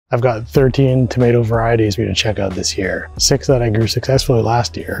I've got 13 tomato varieties for you to check out this year. 6 that I grew successfully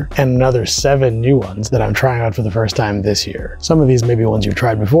last year, and another 7 new ones that I'm trying out for the first time this year. Some of these may be ones you've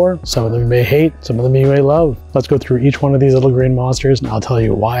tried before, some of them you may hate, some of them you may love. Let's go through each one of these little green monsters and I'll tell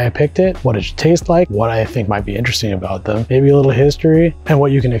you why I picked it, what it should taste like, what I think might be interesting about them, maybe a little history, and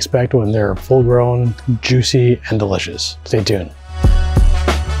what you can expect when they're full grown, juicy, and delicious. Stay tuned.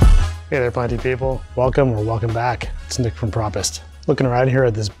 Hey there, plenty people. Welcome or welcome back. It's Nick from Proppist. Looking around here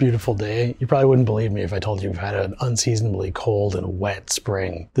at this beautiful day, you probably wouldn't believe me if I told you we've had an unseasonably cold and wet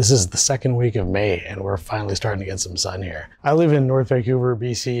spring. This is the second week of May and we're finally starting to get some sun here. I live in North Vancouver,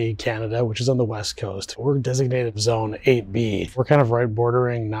 BC, Canada, which is on the west coast. We're designated zone 8B. We're kind of right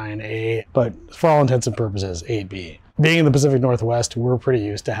bordering 9A, but for all intents and purposes, 8B. Being in the Pacific Northwest, we're pretty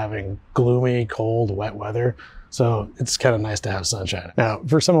used to having gloomy, cold, wet weather. So it's kind of nice to have sunshine. Now,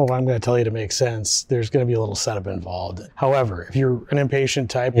 for some of what I'm going to tell you to make sense, there's going to be a little setup involved. However, if you're an impatient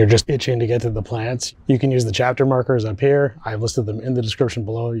type, you're just itching to get to the plants, you can use the chapter markers up here. I've listed them in the description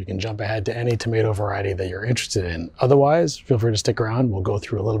below. You can jump ahead to any tomato variety that you're interested in. Otherwise, feel free to stick around. We'll go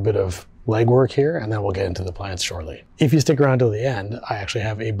through a little bit of legwork here and then we'll get into the plants shortly. If you stick around till the end, I actually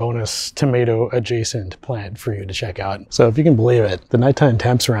have a bonus tomato adjacent plant for you to check out. So if you can believe it, the nighttime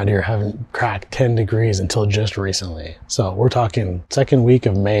temps around here haven't cracked 10 degrees until just recently. So we're talking second week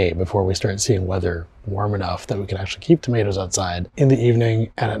of May before we start seeing weather warm enough that we can actually keep tomatoes outside in the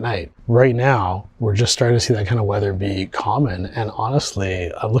evening and at night. Right now, we're just starting to see that kind of weather be common. And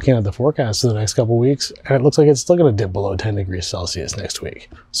honestly, I'm looking at the forecast for the next couple of weeks and it looks like it's still going to dip below 10 degrees Celsius next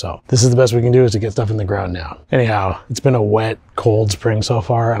week. So this is the best we can do, is to get stuff in the ground now. Anyhow, it's been a wet, cold spring so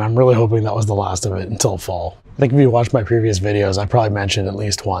far, and I'm really hoping that was the last of it until fall. I think if you watched my previous videos, I probably mentioned at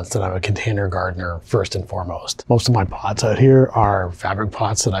least once that I'm a container gardener first and foremost. Most of my pots out here are fabric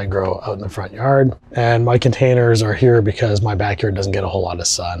pots that I grow out in the front yard, and my containers are here because my backyard doesn't get a whole lot of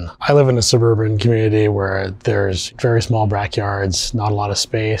sun. I live in a suburban community where there's very small backyards, not a lot of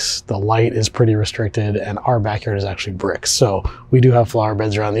space, the light is pretty restricted, and our backyard is actually bricks. So we do have flower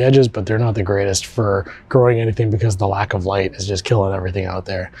beds around the edges, but they're not the greatest for growing anything because the lack of light is just killing everything out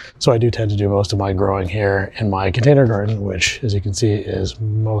there. So I do tend to do most of my growing here in my container garden, which, as you can see, is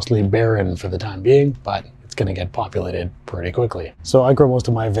mostly barren for the time being, but it's going to get populated pretty quickly. So I grow most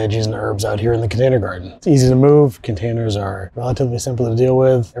of my veggies and herbs out here in the container garden. It's easy to move, containers are relatively simple to deal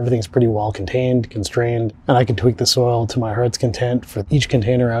with, everything's pretty well contained, constrained, and I can tweak the soil to my heart's content for each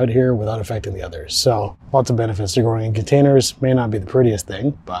container out here without affecting the others. So lots of benefits to growing in containers. May not be the prettiest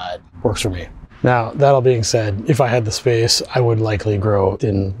thing, but works for me. Now, that all being said, if I had the space, I would likely grow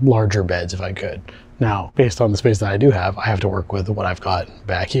in larger beds if I could. Now, based on the space that I do have to work with what I've got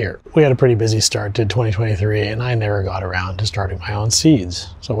back here. We had a pretty busy start to 2023 and I never got around to starting my own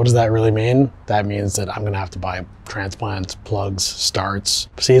seeds. So what does that really mean? That means that I'm gonna have to buy transplants, plugs, starts,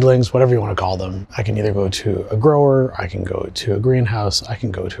 seedlings, whatever you want to call them. I can either go to a grower, I can go to a greenhouse, I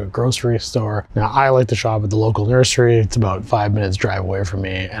can go to a grocery store. Now, I like to shop at the local nursery. It's about 5 minutes drive away from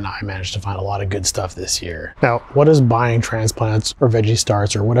me, and I managed to find a lot of good stuff this year. Now, what does buying transplants or veggie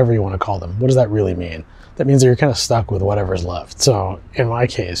starts or whatever you want to call them, what does that really mean? That means that you're kind of stuck with whatever's left. So in my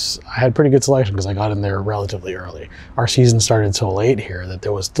case, I had pretty good selection because I got in there relatively early. Our season started so late here that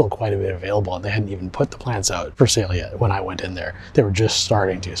there was still quite a bit available and they hadn't even put the plants out for sale yet when I went in there. They were just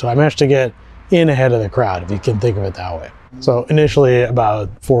starting to. So I managed to get in ahead of the crowd, if you can think of it that way. So initially, about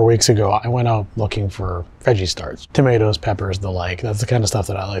 4 weeks ago, I went out looking for veggie starts, tomatoes, peppers, the like. That's the kind of stuff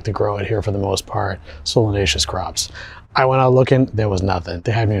that I like to grow out here for the most part, solanaceous crops. I went out looking, there was nothing.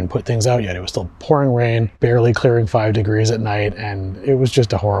 They hadn't even put things out yet. It was still pouring rain, barely clearing 5 degrees at night, and it was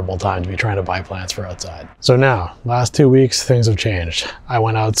just a horrible time to be trying to buy plants for outside. So now, last 2 weeks, things have changed. I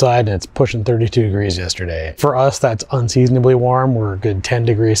went outside and it's pushing 32 degrees yesterday. For us, that's unseasonably warm. We're a good 10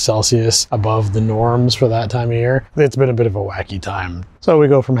 degrees Celsius above the norms for that time of year. It's been a bit of a wacky time. So we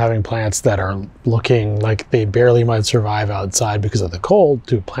go from having plants that are looking like they barely might survive outside because of the cold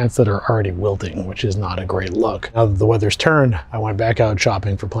to plants that are already wilting, which is not a great look. Now that the weather's turned, I went back out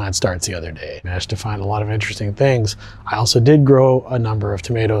shopping for plant starts the other day. Managed to find a lot of interesting things. I also did grow a number of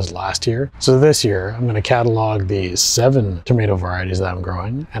tomatoes last year. So this year, I'm going to catalog the 7 tomato varieties that I'm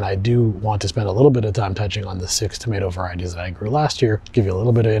growing. And I do want to spend a little bit of time touching on the 6 tomato varieties that I grew last year, give you a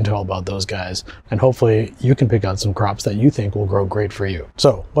little bit of intel about those guys. And hopefully you can pick out some crops that you think will grow great for you.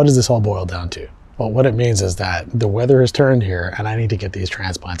 So what does this all boil down to? Well, what it means is that the weather has turned here and I need to get these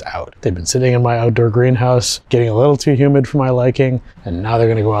transplants out. They've been sitting in my outdoor greenhouse, getting a little too humid for my liking, and now they're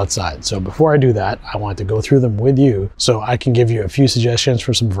gonna go outside. So before I do that, I want to go through them with you so I can give you a few suggestions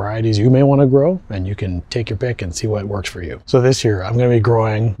for some varieties you may wanna grow, and you can take your pick and see what works for you. So this year, I'm gonna be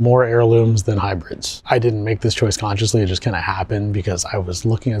growing more heirlooms than hybrids. I didn't make this choice consciously, it just kind of happened because I was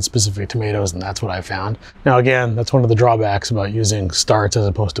looking at specific tomatoes and that's what I found. Now again, that's one of the drawbacks about using starts as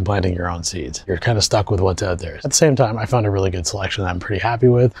opposed to planting your own seeds. You're kind of stuck with what's out there. At the same time, I found a really good selection that I'm pretty happy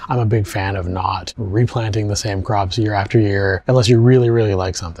with. I'm a big fan of not replanting the same crops year after year unless you really, really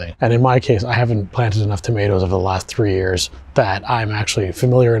like something. And in my case, I haven't planted enough tomatoes over the last 3 years that I'm actually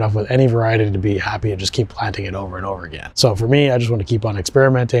familiar enough with any variety to be happy to just keep planting it over and over again. So for me, I just want to keep on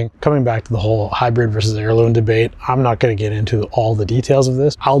experimenting. Coming back to the whole hybrid versus heirloom debate, I'm not going to get into all the details of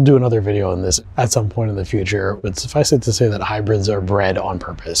this. I'll do another video on this at some point in the future, but suffice it to say that hybrids are bred on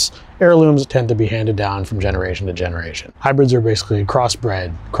purpose. Heirlooms tend to be handed down from generation to generation. Hybrids are basically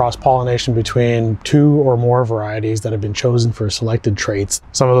crossbred, cross-pollination between 2 or more varieties that have been chosen for selected traits.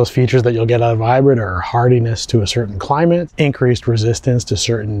 Some of those features that you'll get out of a hybrid are hardiness to a certain climate, increased resistance to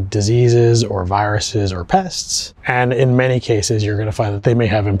certain diseases or viruses or pests, and in many cases you're going to find that they may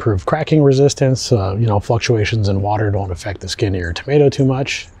have improved cracking resistance. Fluctuations in water don't affect the skin of your tomato too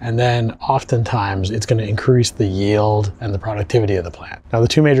much, and then oftentimes it's going to increase the yield and the productivity of the plant. Now the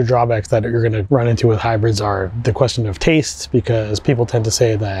 2 major drawbacks that you're going to run into with hybrids are the question of taste, because people tend to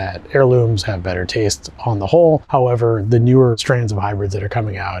say that heirlooms have better taste on the whole. However, the newer strains of hybrids that are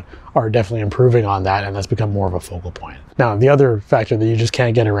coming out are definitely improving on that, and that's become more of a focal point. Now, the other factor that you just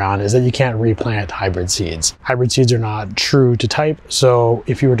can't get around is that you can't replant hybrid seeds. Hybrid seeds are not true to type, so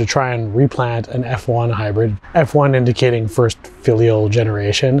if you were to try and replant an F1 hybrid, F1 indicating first filial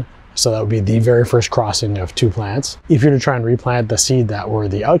generation, so that would be the very first crossing of 2 plants. If you were to try and replant the seed that were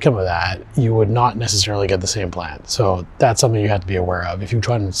the outcome of that, you would not necessarily get the same plant. So that's something you have to be aware of. If you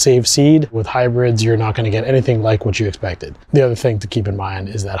try and save seed with hybrids, you're not going to get anything like what you expected. The other thing to keep in mind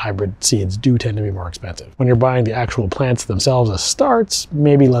is that hybrid seeds do tend to be more expensive. When you're buying the actual plants themselves as starts,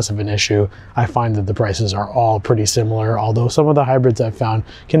 maybe less of an issue. I find that the prices are all pretty similar, although some of the hybrids I've found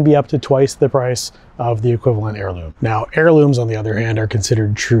can be up to twice the price of the equivalent heirloom. Now, heirlooms, on the other hand, are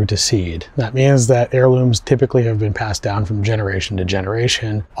considered true to seed. That means that heirlooms typically have been passed down from generation to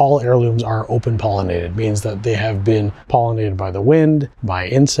generation. All heirlooms are open pollinated, means that they have been pollinated by the wind, by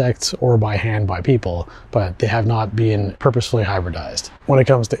insects, or by hand by people, but they have not been purposefully hybridized. When it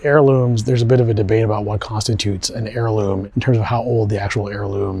comes to heirlooms, there's a bit of a debate about what constitutes an heirloom in terms of how old the actual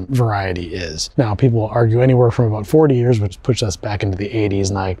heirloom variety is. Now, people argue anywhere from about 40 years, which puts us back into the 80s,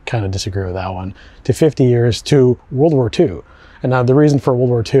 and I kind of disagree with that one, to 50 years to World War II. And now the reason for World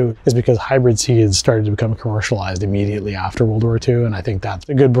War II is because hybrid seeds started to become commercialized immediately after World War II, and I think that's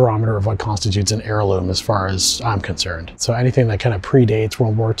a good barometer of what constitutes an heirloom as far as I'm concerned. So anything that kind of predates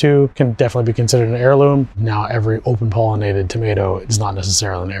World War II can definitely be considered an heirloom. Now every open pollinated tomato is not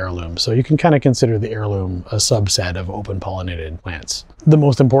necessarily an heirloom, so you can kind of consider the heirloom a subset of open pollinated plants. The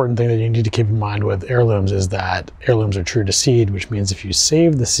most important thing that you need to keep in mind with heirlooms is that heirlooms are true to seed, which means if you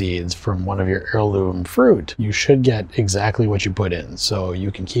save the seeds from one of your heirloom fruit, you should get exactly what you put in. So you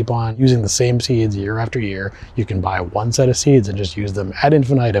can keep on using the same seeds year after year. You can buy one set of seeds and just use them ad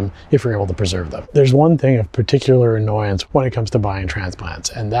infinitum if you're able to preserve them. There's one thing of particular annoyance when it comes to buying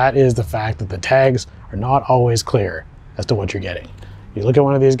transplants, and that is the fact that the tags are not always clear as to what you're getting. You look at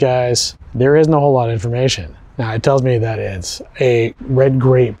one of these guys, there isn't a whole lot of information. Now it tells me that it's a red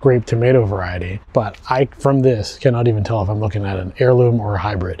grape tomato variety, but I, from this, cannot even tell if I'm looking at an heirloom or a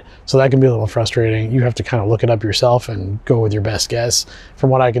hybrid. So that can be a little frustrating. You have to kind of look it up yourself and go with your best guess.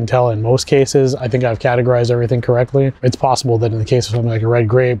 From what I can tell, in most cases, I think I've categorized everything correctly. It's possible that in the case of something like a red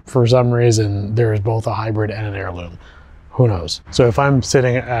grape, for some reason, there is both a hybrid and an heirloom. Who knows? So if I'm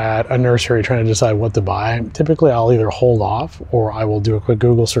sitting at a nursery trying to decide what to buy, typically I'll either hold off or I will do a quick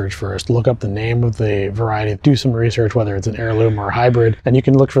Google search first, look up the name of the variety, do some research whether it's an heirloom or a hybrid, and you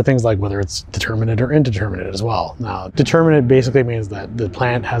can look for things like whether it's determinate or indeterminate as well. Now, determinate basically means that the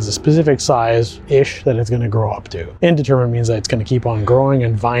plant has a specific size-ish that it's going to grow up to. Indeterminate means that it's going to keep on growing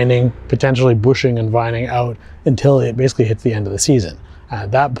and vining, potentially bushing and vining out until it basically hits the end of the season.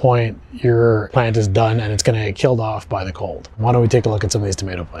 At that point, your plant is done and it's going to get killed off by the cold. Why don't we take a look at some of these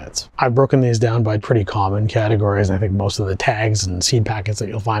tomato plants? I've broken these down by pretty common categories, and I think most of the tags and seed packets that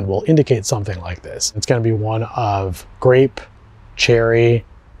you'll find will indicate something like this. It's going to be one of grape, cherry,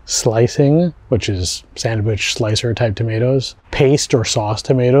 slicing, which is sandwich slicer type tomatoes, paste or sauce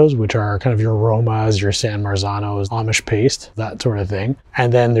tomatoes, which are kind of your Romas, your San Marzanos, Amish paste, that sort of thing.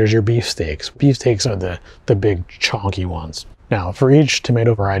 And then there's your beefsteaks. Beefsteaks are the big chonky ones. Now, for each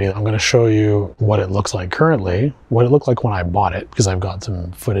tomato variety, I'm going to show you what it looks like currently, what it looked like when I bought it, because I've got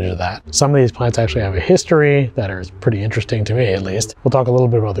some footage of that. Some of these plants actually have a history that is pretty interesting to me, at least. We'll talk a little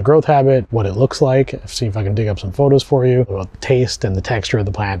bit about the growth habit, what it looks like, see if I can dig up some photos for you, about the taste and the texture of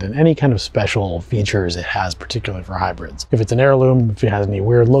the plant, and any kind of special features it has, particularly for hybrids. If it's an heirloom, if it has any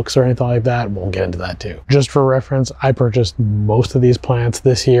weird looks or anything like that, we'll get into that too. Just for reference, I purchased most of these plants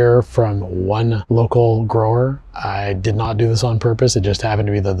this year from one local grower. I did not do this on purpose. It just happened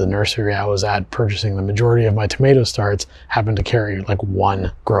to be that the nursery I was at purchasing the majority of my tomato starts happened to carry like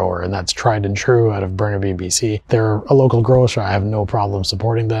one grower, and that's Tried and True out of Burnaby, BC. They're a local grower, so I have no problem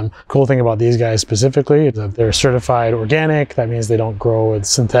supporting them. Cool thing about these guys specifically is that they're certified organic. That means they don't grow with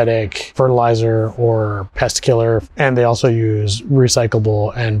synthetic fertilizer or pest killer, and they also use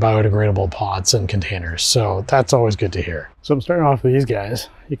recyclable and biodegradable pots and containers. So that's always good to hear. So I'm starting off with these guys.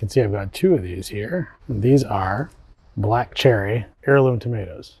 You can see I've got two of these here. And these are black cherry heirloom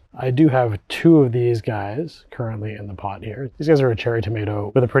tomatoes. I do have two of these guys currently in the pot here. These guys are a cherry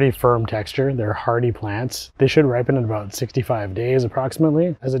tomato with a pretty firm texture. They're hardy plants. They should ripen in about 65 days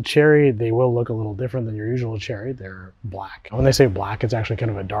approximately. As a cherry, they will look a little different than your usual cherry. They're black. When they say black, it's actually kind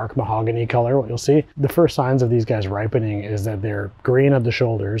of a dark mahogany color, what you'll see. The first signs of these guys ripening is that they're green at the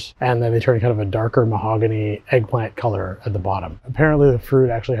shoulders, and then they turn kind of a darker mahogany eggplant color at the bottom. Apparently the fruit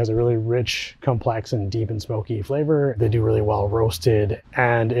actually has a really rich, complex, and deep and smoky flavor. They do really well roasted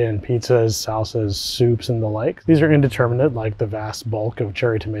and in pizzas, salsas, soups, and the like. These are indeterminate, like the vast bulk of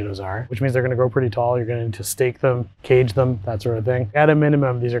cherry tomatoes are, which means they're going to grow pretty tall. You're going to need to stake them, cage them, that sort of thing. At a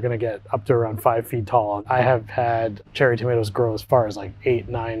minimum, these are going to get up to around 5 feet tall. I have had cherry tomatoes grow as far as like 8,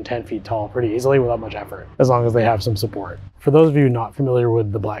 9, 10 feet tall pretty easily without much effort, as long as they have some support. For those of you not familiar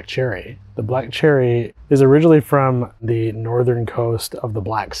with the black cherry is originally from the northern coast of the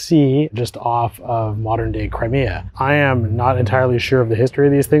Black Sea, just off of modern-day Crimea. I am not entirely sure of the history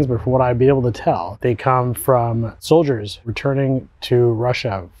of these things, but from what I'd be able to tell, they come from soldiers returning to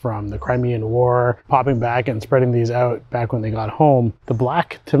Russia from the Crimean War, popping back and spreading these out back when they got home. The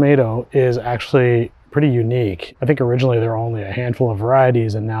black tomato is actually pretty unique. I think originally there were only a handful of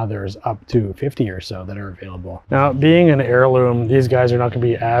varieties, and now there's up to 50 or so that are available. Now, being an heirloom, these guys are not going to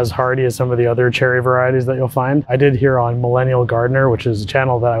be as hardy as some of the other cherry varieties that you'll find. I did hear on Millennial Gardener, which is a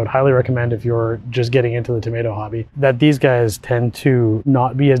channel that I would highly recommend if you're just getting into the tomato hobby, that these guys tend to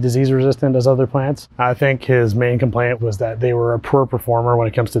not be as disease resistant as other plants. I think his main complaint was that they were a poor performer when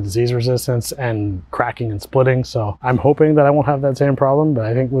it comes to disease resistance and cracking and splitting. So I'm hoping that I won't have that same problem, but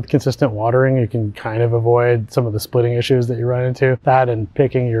I think with consistent watering, you can kind of avoid some of the splitting issues that you run into. That and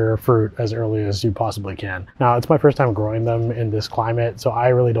picking your fruit as early as you possibly can. Now, it's my first time growing them in this climate, so I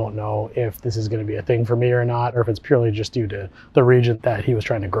really don't know if this is going to be a thing for me or not, or if it's purely just due to the region that he was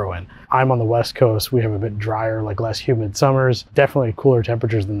trying to grow in. I'm on the West Coast. We have a bit drier, like less humid summers, definitely cooler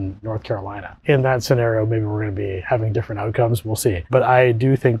temperatures than North Carolina. In that scenario, maybe we're going to be having different outcomes. We'll see. But I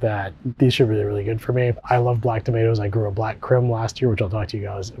do think that these should be really good for me. I love black tomatoes. I grew a black crim last year, which I'll talk to you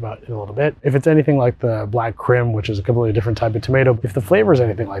guys about in a little bit. If it's anything like the black crim, which is a completely different type of tomato, if the flavor is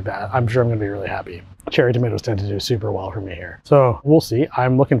anything like that, I'm sure I'm going to be really happy. Cherry tomatoes tend to do super well for me here. So we'll see.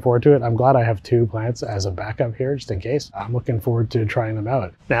 I'm looking forward to it. I'm glad I have two plants as a backup here, just in case. I'm looking forward to trying them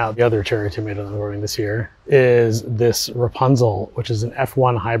out. Now, the other cherry tomato that I'm growing this year is this Rapunzel, which is an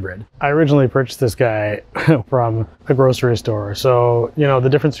F1 hybrid. I originally purchased this guy from a grocery store. So, you know, the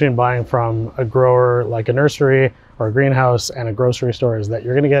difference between buying from a grower like a nursery or a greenhouse and a grocery store is that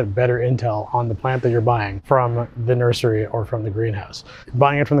you're going to get better intel on the plant that you're buying from the nursery or from the greenhouse.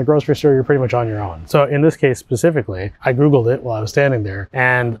 Buying it from the grocery store, you're pretty much on your own. So in this case specifically, I Googled it while I was standing there,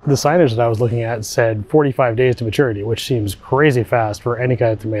 and the signage that I was looking at said 45 days to maturity, which seems crazy fast for any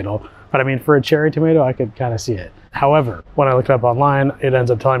kind of tomato. But I mean, for a cherry tomato, I could kind of see it. However, when I looked it up online, it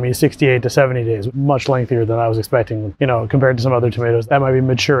ends up telling me 68 to 70 days, much lengthier than I was expecting, you know, compared to some other tomatoes that might be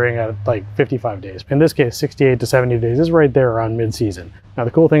maturing at like 55 days. In this case, 68 to 70 days is right there around mid-season. Now,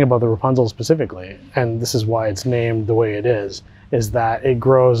 the cool thing about the Rapunzel specifically, and this is why it's named the way it is that it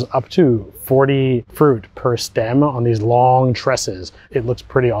grows up to 40 fruit per stem on these long tresses. It looks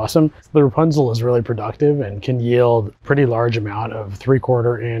pretty awesome. The Rapunzel is really productive and can yield pretty large amount of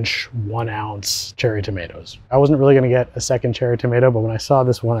 3/4 inch, 1 ounce cherry tomatoes. I wasn't really going to get a second cherry tomato, but when I saw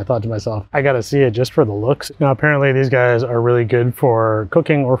this one, I thought to myself, I got to see it just for the looks. Now, apparently these guys are really good for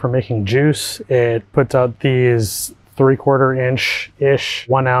cooking or for making juice. It puts out these 3/4 inch-ish,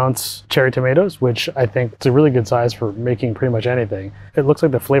 1 ounce cherry tomatoes, which I think is a really good size for making pretty much anything. It looks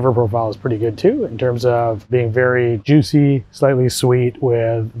like the flavor profile is pretty good too, in terms of being very juicy, slightly sweet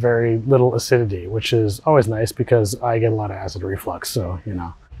with very little acidity, which is always nice because I get a lot of acid reflux, so, you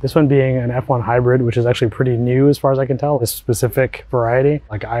know. This one being an F1 hybrid, which is actually pretty new as far as I can tell, this specific variety.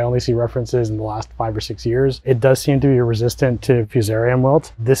 Like I only see references in the last 5 or 6 years. It does seem to be resistant to fusarium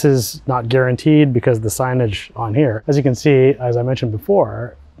wilt. This is not guaranteed because the signage on here, as you can see, as I mentioned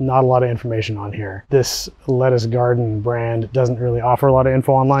before, not a lot of information on here. This lettuce garden brand doesn't really offer a lot of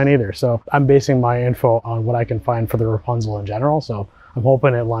info online either. So I'm basing my info on what I can find for the Rapunzel in general. So I'm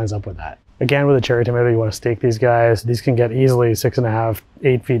hoping it lines up with that. Again, with a cherry tomato, you want to stake these guys. These can get easily 6.5,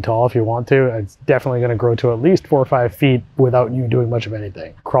 8 feet tall if you want to. It's definitely going to grow to at least 4 or 5 feet without you doing much of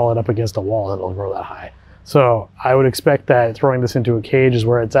anything. Crawl it up against a wall, it'll grow that high. So I would expect that throwing this into a cage is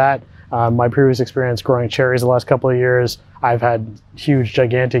where it's at. My previous experience growing cherries the last couple of years, I've had huge,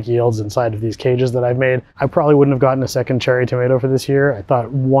 gigantic yields inside of these cages that I've made. I probably wouldn't have gotten a second cherry tomato for this year. I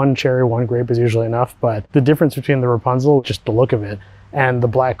thought 1 cherry, 1 grape is usually enough, but the difference between the Rapunzel, just the look of it, and the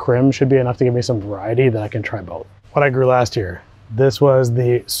black crim should be enough to give me some variety that I can try both. What I grew last year, this was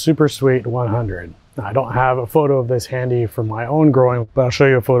the Super Sweet 100. Now, I don't have a photo of this handy for my own growing, but I'll show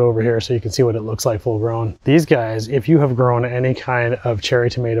you a photo over here so you can see what it looks like full grown. These guys, if you have grown any kind of cherry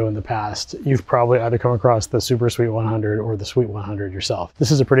tomato in the past, you've probably either come across the Super Sweet 100 or the Sweet 100 yourself.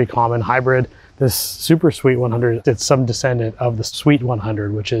 This is a pretty common hybrid. This Super Sweet 100, it's some descendant of the Sweet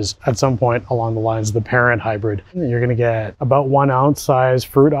 100, which is at some point along the lines of the parent hybrid. You're gonna get about 1 ounce size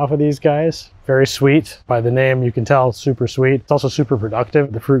fruit off of these guys. Very sweet. By the name, you can tell super sweet. It's also super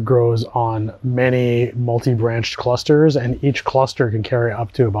productive. The fruit grows on many multi-branched clusters, and each cluster can carry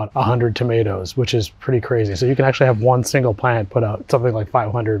up to about 100 tomatoes, which is pretty crazy. So you can actually have one single plant put out something like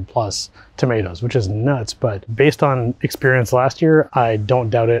 500 plus tomatoes, which is nuts. But based on experience last year, I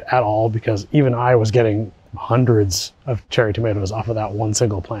don't doubt it at all, because even I was getting hundreds of cherry tomatoes off of that one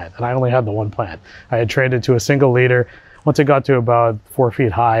single plant, and I only had the one plant. I had trained it to a single leader. Once it got to about 4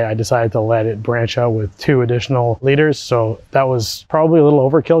 feet high, I decided to let it branch out with 2 additional leaders. So that was probably a little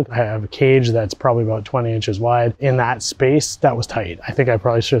overkill. I have a cage that's probably about 20 inches wide. In that space, that was tight. I think I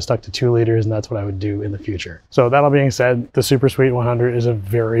probably should have stuck to 2 leaders, and that's what I would do in the future. So that all being said, the Super Sweet 100 is a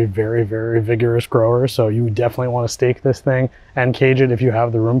very, very, very vigorous grower. So you definitely want to stake this thing and cage it if you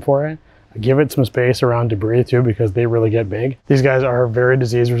have the room for it. Give it some space around debris too, because they really get big. These guys are very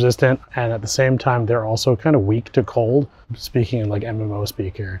disease resistant, and at the same time, they're also kind of weak to cold. Speaking in like MMO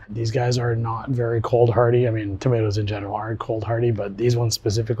speak here, these guys are not very cold hardy. I mean, tomatoes in general aren't cold hardy, but these ones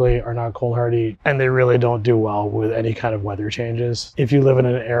specifically are not cold hardy, and they really don't do well with any kind of weather changes. If you live in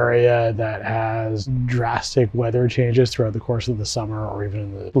an area that has drastic weather changes throughout the course of the summer, or even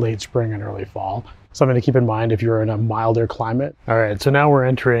in the late spring and early fall, something to keep in mind if you're in a milder climate. All right, so now we're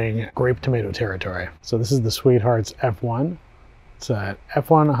entering grape tomato territory. So this is the Sweethearts F1. It's an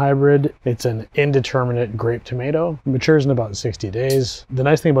F1 hybrid. It's an indeterminate grape tomato. It matures in about 60 days. The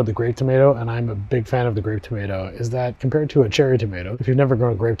nice thing about the grape tomato, and I'm a big fan of the grape tomato, is that compared to a cherry tomato, if you've never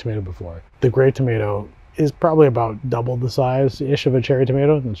grown a grape tomato before, the grape tomato is probably about double the size-ish of a cherry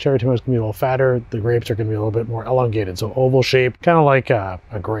tomato. And cherry tomatoes can be a little fatter. The grapes are going to be a little bit more elongated. So oval shape, kind of like a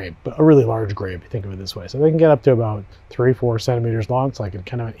grape, but a really large grape, think of it this way. So they can get up to about 3-4 centimeters long. It's like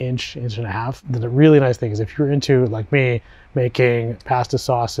kind of an inch and a half. The really nice thing is if you're into, like me, making pasta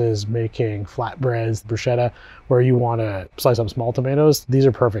sauces, making flatbreads, bruschetta, where you want to slice up small tomatoes, these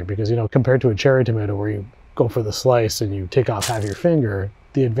are perfect because, you know, compared to a cherry tomato where you go for the slice and you take off half your finger,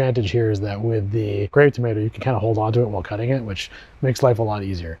 the advantage here is that with the grape tomato, you can kind of hold on to it while cutting it, which makes life a lot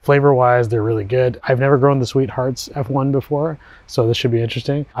easier. Flavor-wise, they're really good. I've never grown the Sweethearts F1 before, so this should be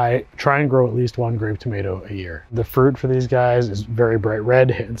interesting. I try and grow at least 1 grape tomato a year. The fruit for these guys is very bright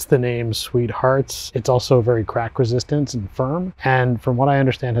red, hence the name Sweethearts. It's also very crack resistant and firm, and from what I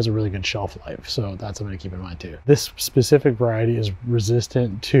understand, has a really good shelf life, so that's something to keep in mind too. This specific variety is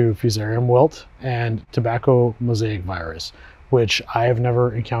resistant to fusarium wilt and tobacco mosaic virus, which I have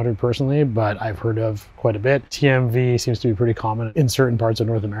never encountered personally, but I've heard of quite a bit. TMV seems to be pretty common in certain parts of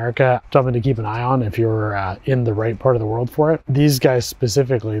North America. Something to keep an eye on if you're in the right part of the world for it. These guys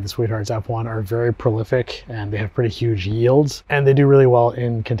specifically, the Sweethearts F1, are very prolific and they have pretty huge yields, and they do really well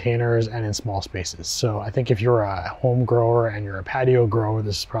in containers and in small spaces. So I think if you're a home grower and you're a patio grower,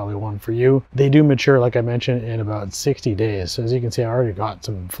 this is probably one for you. They do mature, like I mentioned, in about 60 days. So as you can see, I already got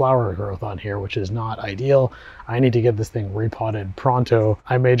some flower growth on here, which is not ideal. I need to get this thing repotted pronto.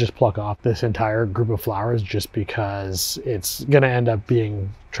 I may just pluck off this entire group of flowers just because it's gonna end up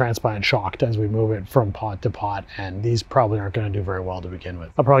being transplant shocked as we move it from pot to pot, and these probably aren't going to do very well to begin with.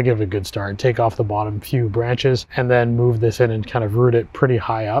 I'll probably give it a good start, take off the bottom few branches, and then move this in and kind of root it pretty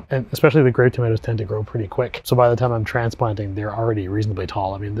high up. And especially the grape tomatoes tend to grow pretty quick. So by the time I'm transplanting, they're already reasonably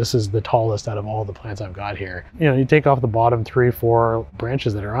tall. I mean, this is the tallest out of all the plants I've got here. You know, you take off the bottom 3-4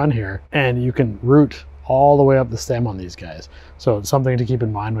 branches that are on here, and you can root all the way up the stem on these guys. So something to keep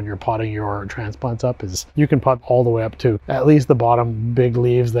in mind when you're potting your transplants up is you can pot all the way up to at least the bottom big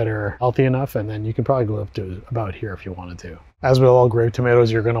leaves that are healthy enough, and then you can probably go up to about here if you wanted to. As with all grape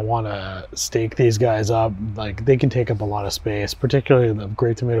tomatoes, you're going to want to stake these guys up. Like, they can take up a lot of space, particularly the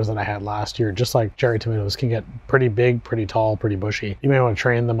grape tomatoes that I had last year, just like cherry tomatoes, can get pretty big, pretty tall, pretty bushy. You may want to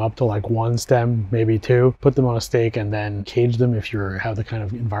train them up to like 1 stem, maybe 2, put them on a stake, and then cage them if you have the kind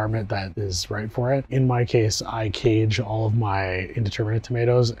of environment that is right for it. In my case, I cage all of my indeterminate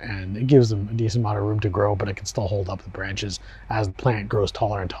tomatoes, and it gives them a decent amount of room to grow, but it can still hold up the branches as the plant grows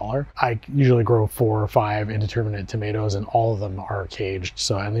taller and taller. I usually grow 4 or 5 indeterminate tomatoes, and all of them are caged.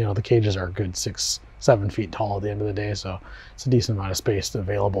 So, and you know, the cages are a good 6-7 feet tall at the end of the day, so it's a decent amount of space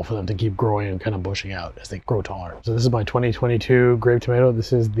available for them to keep growing and kind of bushing out as they grow taller. So this is my 2022 grape tomato.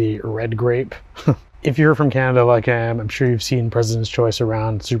 This is the red grape. If you're from Canada like I am, I'm sure you've seen President's Choice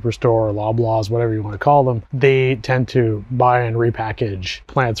around, Superstore, Loblaws, whatever you want to call them. They tend to buy and repackage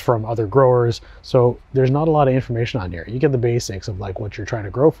plants from other growers, so there's not a lot of information on here. You get the basics of like what you're trying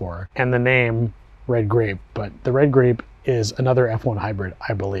to grow for and the name red grape, but the red grape is another F1 hybrid,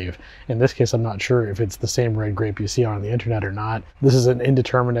 I believe. In this case, I'm not sure if it's the same red grape you see on the internet or not. This is an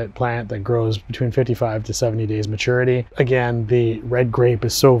indeterminate plant that grows between 55 to 70 days maturity. Again, the red grape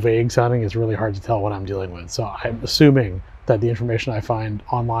is so vague sounding, it's really hard to tell what I'm dealing with. So I'm assuming that the information I find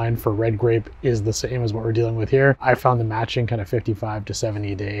online for red grape is the same as what we're dealing with here. I found the matching kind of 55 to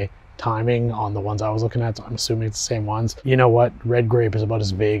 70 day timing on the ones I was looking at, so I'm assuming it's the same ones. You know what? Red grape is about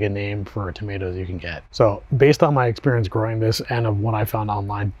as vague a name for a tomato as you can get. So based on my experience growing this and of what I found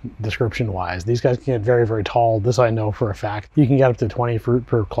online description wise, these guys can get very, very tall. This I know for a fact. You can get up to 20 fruit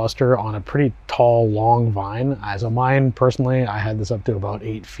per cluster on a pretty tall, long vine. As of mine, personally, I had this up to about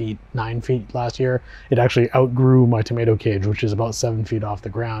 8 feet, 9 feet last year. It actually outgrew my tomato cage, which is about 7 feet off the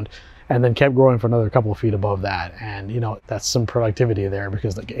ground, and then kept growing for another couple of feet above that. And you know, that's some productivity there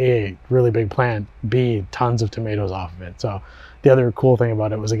because like A, really big plant, B, tons of tomatoes off of it. So the other cool thing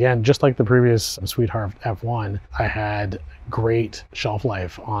about it was, again, just like the previous Sweetheart F1, I had great shelf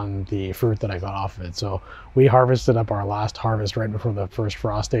life on the fruit that I got off of it. So we harvested up our last harvest right before the first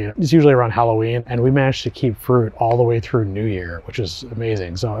frost date. It's usually around Halloween, and we managed to keep fruit all the way through New Year, which is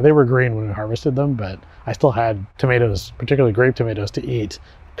amazing. So they were green when we harvested them, but I still had tomatoes, particularly grape tomatoes, to eat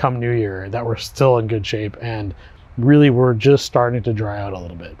come New Year that were still in good shape and really were just starting to dry out a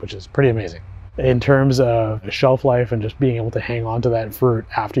little bit, which is pretty amazing. In terms of shelf life and just being able to hang on to that fruit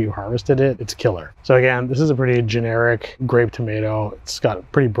after you harvested it, it's killer. So again, this is a pretty generic grape tomato. It's got a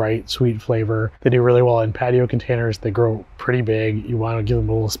pretty bright, sweet flavor. They do really well in patio containers. They grow pretty big. You want to give them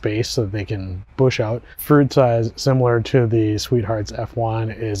a little space so that they can bush out. Fruit size, similar to the Sweethearts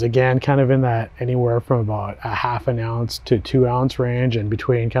F1, is again kind of in that anywhere from about a ½ ounce to 2 ounce range, and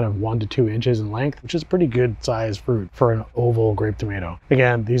between kind of 1 to 2 inches in length, which is pretty good size fruit for an oval grape tomato.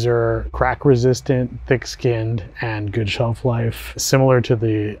 Again, these are crack resistant, thick-skinned, and good shelf life. Similar to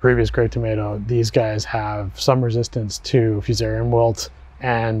the previous grape tomato, these guys have some resistance to fusarium wilt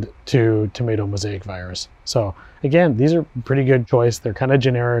and to tomato mosaic virus. So again, these are pretty good choice. They're kind of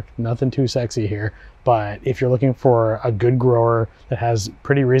generic, nothing too sexy here, but if you're looking for a good grower that has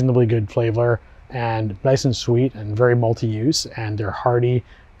pretty reasonably good flavor and nice and sweet and very multi-use, and they're hardy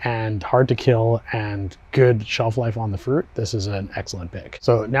and hard to kill and good shelf life on the fruit, this is an excellent pick.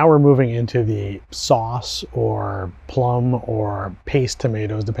 So now we're moving into the sauce or plum or paste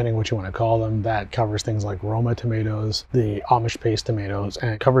tomatoes, depending what you want to call them. That covers things like Roma tomatoes, the Amish paste tomatoes,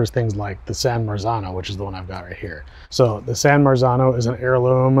 and it covers things like the San Marzano, which is the one I've got right here. So the San Marzano is an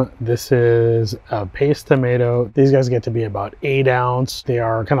heirloom. This is a paste tomato. These guys get to be about 8 ounce. They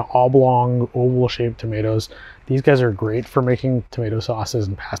are kind of oblong, oval shaped tomatoes. These guys are great for making tomato sauces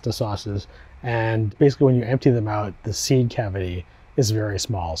and pasta sauces. And basically when you empty them out, the seed cavity is very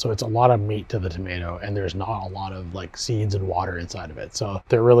small. So it's a lot of meat to the tomato, and there's not a lot of like seeds and water inside of it. So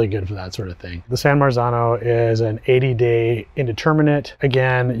they're really good for that sort of thing. The San Marzano is an 80-day indeterminate.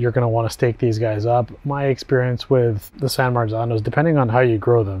 Again, you're going to want to stake these guys up. My experience with the San Marzanos, depending on how you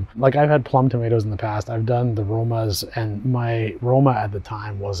grow them, like I've had plum tomatoes in the past, I've done the Romas, and my Roma at the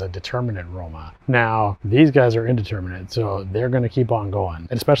time was a determinate Roma. Now these guys are indeterminate, so they're going to keep on going.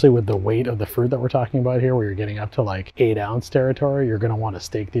 And especially with the weight of the fruit that we're talking about here, where you're getting up to like 8 ounce territory, you're going to want to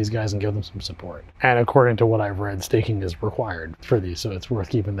stake these guys and give them some support. And according to what I've read, staking is required for these, so it's worth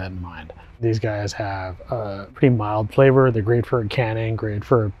keeping that in mind. These guys have a pretty mild flavor. They're great for canning, great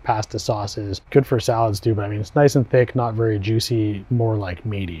for pasta sauces, good for salads too, but I mean, it's nice and thick, not very juicy, more like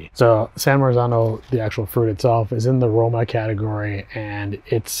meaty. So San Marzano, the actual fruit itself, is in the Roma category, and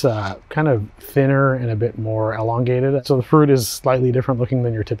it's kind of thinner and a bit more elongated. So the fruit is slightly different looking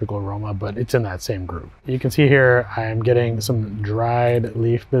than your typical Roma, but it's in that same group. You can see here, I'm getting some dried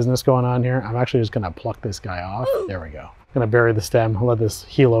leaf business going on here. I'm actually just gonna pluck this guy off. There we go. Gonna bury the stem, I'll let this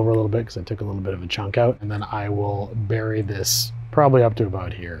heal over a little bit because I took a little bit of a chunk out, and then I will bury this probably up to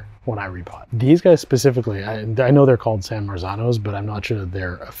about here when I repot. These guys specifically, I know they're called San Marzanos, but I'm not sure that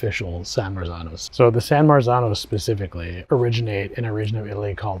they're official San Marzanos. So the San Marzanos specifically originate in a region of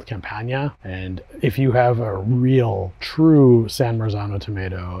Italy called Campania. And if you have a real, true San Marzano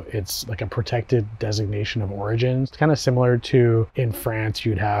tomato, it's like a protected designation of origin. It's kind of similar to in France,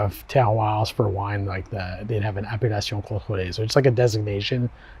 you'd have terroirs for wine, like they'd have an appellation contrôlée. So it's like a designation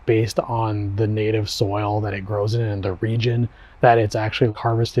based on the native soil that it grows in and the region that it's actually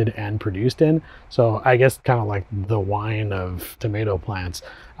harvested and produced in. So I guess kind of like the wine of tomato plants.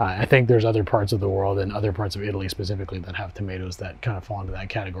 I think there's other parts of the world and other parts of Italy specifically that have tomatoes that kind of fall into that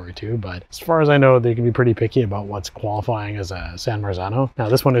category too. But as far as I know, they can be pretty picky about what's qualifying as a San Marzano. Now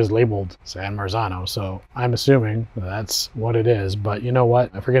this one is labeled San Marzano, so I'm assuming that's what it is. But you know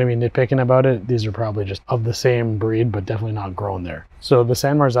what? If we're gonna be nitpicking about it, these are probably just of the same breed, but definitely not grown there. So the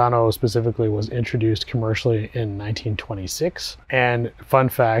San Marzano specifically was introduced commercially in 1926. And fun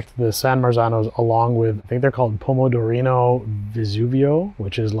fact, the San Marzanos, along with, I think they're called Pomodorino Vesuvio,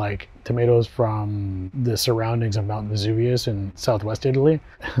 which is like tomatoes from the surroundings of Mount Vesuvius in southwest Italy.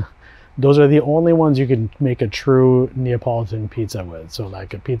 Those are the only ones you can make a true Neapolitan pizza with. So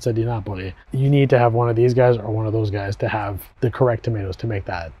like a pizza di Napoli, you need to have one of these guys or one of those guys to have the correct tomatoes to make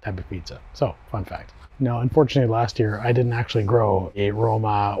that type of pizza. So fun fact. Now, unfortunately, last year I didn't actually grow a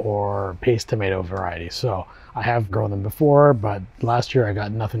Roma or paste tomato variety. So I have grown them before, but last year I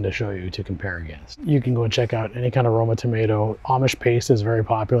got nothing to show you to compare against. You can go and check out any kind of Roma tomato. Amish paste is very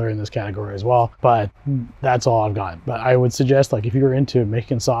popular in this category as well, but that's all I've got. But I would suggest, like, if you're into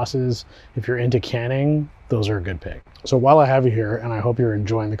making sauces, if you're into canning, those are a good pick. So while I have you here, and I hope you're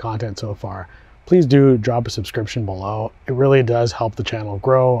enjoying the content so far, please do drop a subscription below. It really does help the channel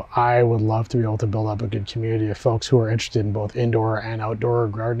grow. I would love to be able to build up a good community of folks who are interested in both indoor and outdoor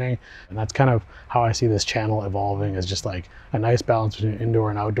gardening. And that's kind of how I see this channel evolving, is just like a nice balance between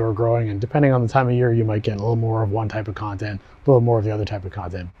indoor and outdoor growing. And depending on the time of year, you might get a little more of one type of content, a little more of the other type of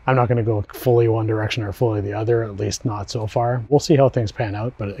content. I'm not gonna go fully one direction or fully the other, at least not so far. We'll see how things pan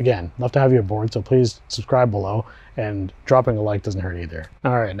out. But again, love to have you aboard. So please subscribe below, and dropping a like doesn't hurt either.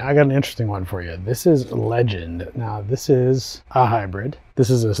 All right, now I got an interesting one for you. This is Legend. Now this is a hybrid. This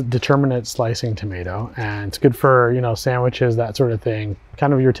is a determinate slicing tomato, and it's good for, you know, sandwiches, that sort of thing.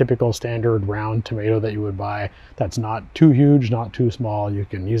 Kind of your typical standard round tomato that you would buy that's not too huge, not too small. You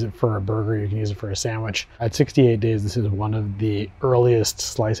can use it for a burger, you can use it for a sandwich. At 68 days, this is one of the earliest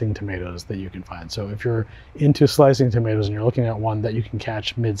slicing tomatoes that you can find. So if you're into slicing tomatoes and you're looking at one that you can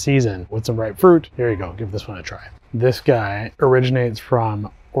catch mid-season with some ripe fruit, here you go, give this one a try. This guy originates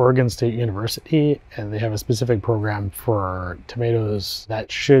from Oregon State University, and they have a specific program for tomatoes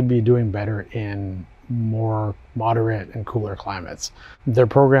that should be doing better in more moderate and cooler climates. Their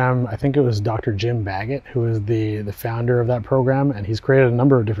program, I think it was Dr. Jim Baggett, who is the founder of that program, and he's created a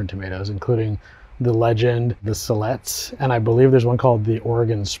number of different tomatoes, including the Legend, the Silettes, and I believe there's one called the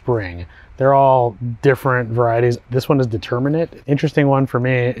Oregon Spring. They're all different varieties. This one is Determinate. Interesting one for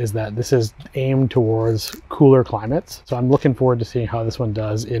me is that this is aimed towards cooler climates. So I'm looking forward to seeing how this one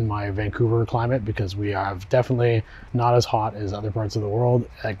does in my Vancouver climate, because we have definitely not as hot as other parts of the world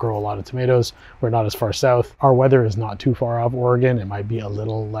that grow a lot of tomatoes. We're not as far south. Our weather is not too far off Oregon. It might be a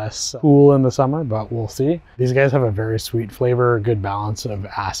little less cool in the summer, but we'll see. These guys have a very sweet flavor, good balance of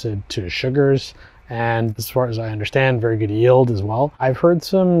acid to sugars. And as far as I understand, very good yield as well. I've heard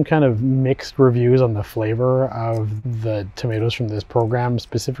some kind of mixed reviews on the flavor of the tomatoes from this program.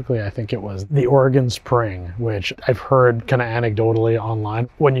 Specifically, I think it was the Oregon Spring, which I've heard kind of anecdotally online.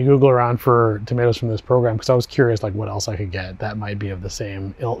 When you Google around for tomatoes from this program, because I was curious like what else I could get that might be of the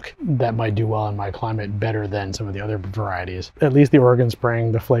same ilk, that might do well in my climate better than some of the other varieties. At least the Oregon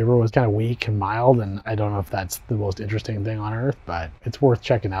Spring, the flavor was kind of weak and mild, and I don't know if that's the most interesting thing on earth, but it's worth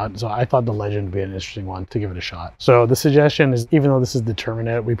checking out. So I thought the Legend would be an interesting one to give it a shot. So the suggestion is, even though this is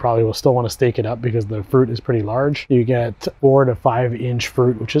Determinate, we probably will still want to stake it up because the fruit is pretty large. You get 4 to 5 inch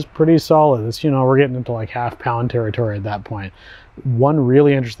fruit, which is pretty solid. It's, you know, we're getting into like half pound territory at that point. One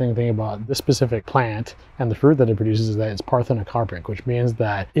really interesting thing about this specific plant and the fruit that it produces is that it's parthenocarpic, which means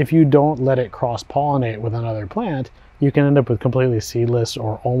that if you don't let it cross-pollinate with another plant, you can end up with completely seedless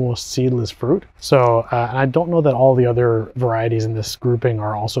or almost seedless fruit. So, and I don't know that all the other varieties in this grouping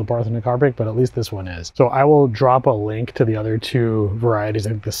are also parthenocarpic, but at least this one is. So I will drop a link to the other two varieties,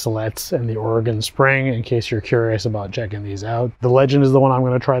 like the Siletz and the Oregon Spring, in case you're curious about checking these out. The Legend is the one I'm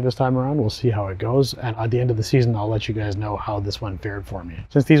going to try this time around. We'll see how it goes. And at the end of the season, I'll let you guys know how this one fared for me.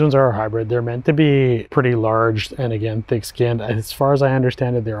 Since these ones are a hybrid, they're meant to be pretty large and again, thick-skinned. As far as I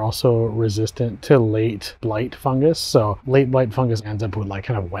understand it, they're also resistant to late blight fungus. So late blight fungus ends up with like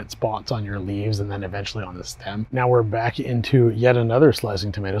kind of wet spots on your leaves and then eventually on the stem. Now we're back into yet another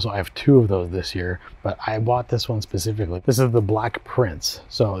slicing tomato. So I have two of those this year, but I bought this one specifically. This is the Black Prince.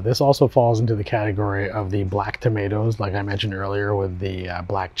 So this also falls into the category of the black tomatoes, like I mentioned earlier with the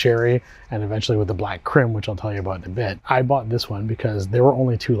black cherry and eventually with the black crim, which I'll tell you about in a bit. I bought this one because there were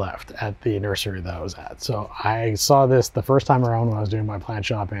only two left at the nursery that I was at. So I saw this the first time around when I was doing my plant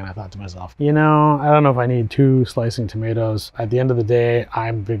shopping and I thought to myself, you know, I don't know if I need two slicing tomatoes. At the end of the day,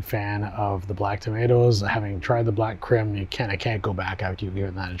 I'm a big fan of the black tomatoes. Having tried the black crim, I can't go back after you've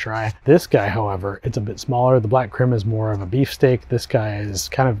given that a try. This guy, however, it's a bit smaller. The black crim is more of a beefsteak. This guy is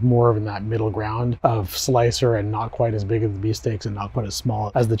kind of more of in that middle ground of slicer and not quite as big as the beefsteaks and not quite as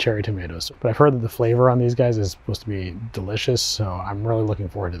small as the cherry tomatoes. But I've heard that the flavor on these guys is supposed to be delicious, so I'm really looking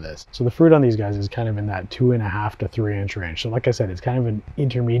forward to this. So the fruit on these guys is kind of in that 2.5 to 3 inch range. So like I said, it's kind of an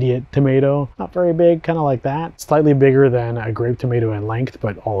intermediate tomato, not very big, kind of like that. Slightly bigger than a grape tomato in length,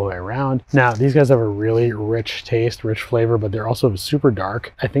 but all the way around. Now, these guys have a really rich taste, rich flavor, but they're also super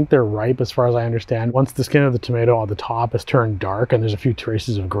dark. I think they're ripe as far as I understand. Once the skin of the tomato on the top has turned dark and there's a few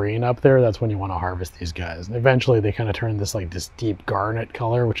traces of green up there, that's when you want to harvest these guys. And eventually they kind of turn this like this deep garnet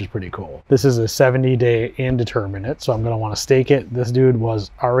color, which is pretty cool. This is a 70-day Indeterminate, so I'm going to want to stake it. This dude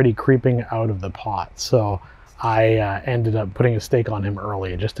was already creeping out of the pot, so I ended up putting a stake on him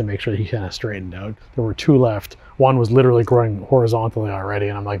early just to make sure he kind of straightened out. There were two left. One was literally growing horizontally already,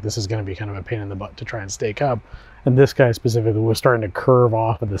 and I'm like, this is going to be kind of a pain in the butt to try and stake up. And this guy specifically was starting to curve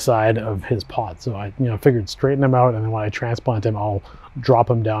off of the side of his pot. So I figured straighten him out, and then when I transplant him, I'll drop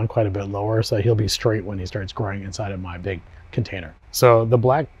him down quite a bit lower so he'll be straight when he starts growing inside of my big container. So the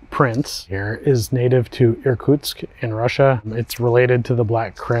Black Prince here is native to Irkutsk in Russia. It's related to the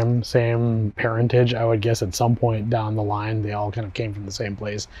Black Crim, same parentage, I would guess at some point down the line. They all kind of came from the same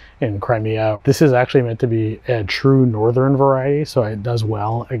place in Crimea. This is actually meant to be a true northern variety, so it does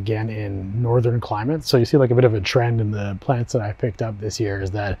well again in northern climates. So you see like a bit of a trend in the plants that I picked up this year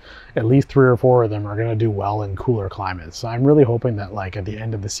is that at least 3 or 4 of them are going to do well in cooler climates. So I'm really hoping that like at the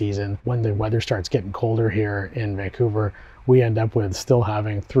end of the season, when the weather starts getting colder here in Vancouver, we end up with still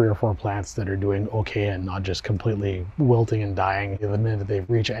having 3 or 4 plants that are doing okay and not just completely wilting and dying the minute they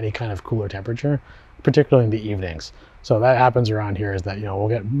reach any kind of cooler temperature, particularly in the evenings. So that happens around here is that, we'll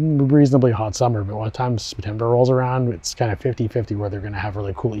get reasonably hot summer, but by the time September rolls around, it's kind of 50-50 whether they're going to have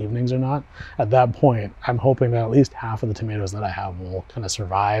really cool evenings or not. At that point, I'm hoping that at least half of the tomatoes that I have will kind of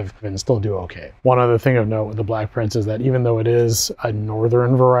survive and still do okay. One other thing of note with the Black Prince is that even though it is a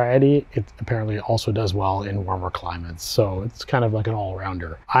northern variety, it apparently also does well in warmer climates. So it's kind of like an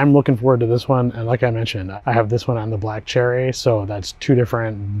all-rounder. I'm looking forward to this one. And like I mentioned, I have this one on the black cherry. So that's 2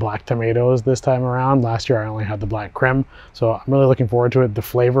 different black tomatoes this time around. Last year, I only had the black crim. So I'm really looking forward to it. The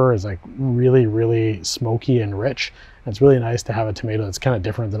flavor is like really, really smoky and rich. It's really nice to have a tomato that's kind of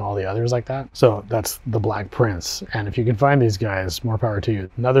different than all the others like that. So that's the Black Prince. And if you can find these guys, more power to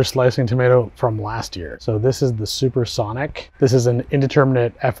you. Another slicing tomato from last year. So this is the Supersonic. This is an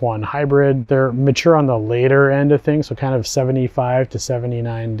Indeterminate F1 hybrid. They're mature on the later end of things, so kind of 75 to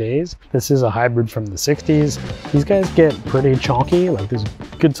 79 days. This is a hybrid from the 60s. These guys get pretty chonky, like this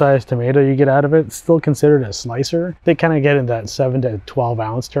good sized tomato you get out of it. It's still considered a slicer. They kind of get in that 7 to 12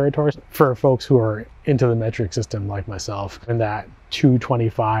 ounce territory for folks who are into the metric system like myself, in that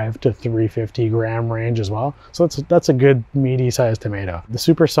 225 to 350 gram range as well. So that's a good meaty sized tomato. The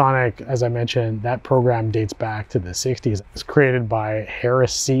Supersonic, as I mentioned, that program dates back to the 60s. It's created by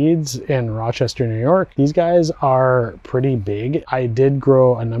Harris Seeds in Rochester, New York. These guys are pretty big. I did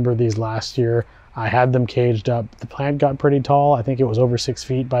grow a number of these last year. I had them caged up. The plant got pretty tall. I think it was over 6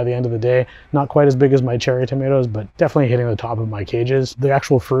 feet by the end of the day. Not quite as big as my cherry tomatoes, but definitely hitting the top of my cages. The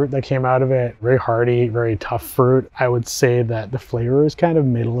actual fruit that came out of it, very hearty, very tough fruit. I would say that the flavor is kind of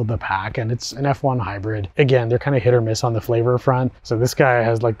middle of the pack, and it's an F1 hybrid. Again, they're kind of hit or miss on the flavor front. So this guy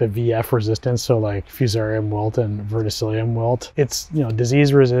has like the VF resistance, so like Fusarium wilt and Verticillium wilt. It's,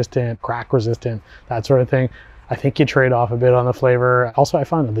 disease resistant, crack resistant, that sort of thing. I think you trade off a bit on the flavor. Also, I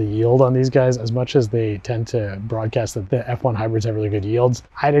found that the yield on these guys, as much as they tend to broadcast that the F1 hybrids have really good yields,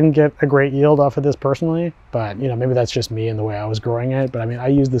 I didn't get a great yield off of this personally, but you know, maybe that's just me and the way I was growing it. But I mean, I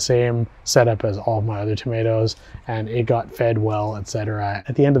used the same setup as all of my other tomatoes and it got fed well, etc.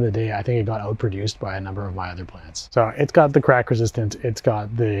 At the end of the day, I think it got outproduced by a number of my other plants. So it's got the crack resistance, it's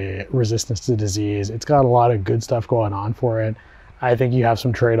got the resistance to disease, it's got a lot of good stuff going on for it. I think you have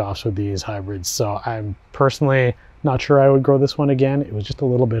some trade-offs with these hybrids. So I'm personally not sure I would grow this one again. It was just a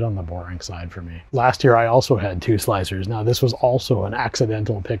little bit on the boring side for me. Last year, I also had 2 slicers. Now this was also an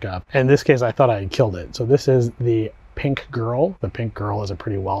accidental pickup. In this case, I thought I had killed it. So this is the Pink Girl. The Pink Girl is a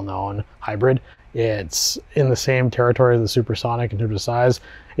pretty well-known hybrid. It's in the same territory as the Supersonic in terms of size.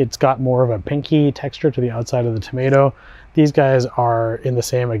 It's got more of a pinky texture to the outside of the tomato. These guys are in the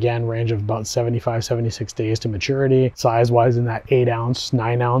same, again, range of about 75, 76 days to maturity. Size-wise in that 8 ounce,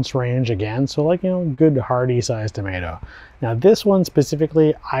 9 ounce range again. So like, you know, good hardy size tomato. Now this one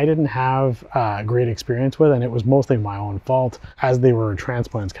specifically, I didn't have a great experience with, and it was mostly my own fault as they were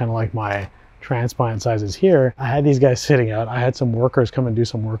transplants, kind of like my transplant sizes here. I had these guys sitting out. I had some workers come and do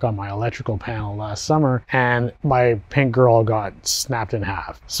some work on my electrical panel last summer, and my Pink Girl got snapped in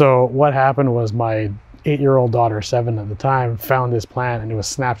half. So what happened was my 8-year-old daughter, 7 at the time, found this plant and it was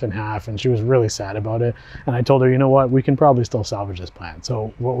snapped in half, and she was really sad about it. And I told her, you know what, we can probably still salvage this plant.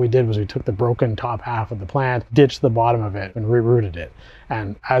 So what we did was we took the broken top half of the plant, ditched the bottom of it, and rerooted it.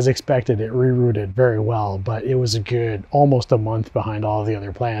 And as expected, it rerooted very well, but it was a good almost a month behind all of the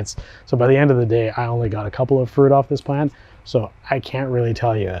other plants. So by the end of the day, I only got a couple of fruit off this plant. So I can't really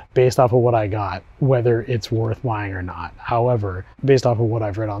tell you, based off of what I got, whether it's worth buying or not. However, based off of what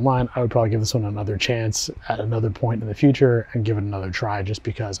I've read online, I would probably give this one another chance at another point in the future and give it another try, just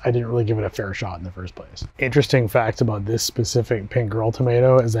because I didn't really give it a fair shot in the first place. Interesting facts about this specific Pink Girl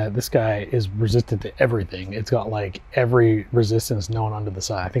tomato is that this guy is resistant to everything. It's got like every resistance known under the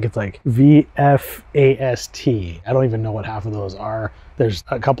sun. I think it's like VFAST. I don't even know what half of those are. There's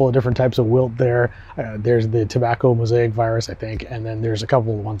a couple of different types of wilt there. There's the tobacco mosaic virus, I think, and then there's a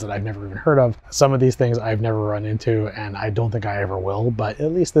couple of ones that I've never even heard of. Some of these things I've never run into, and I don't think I ever will, but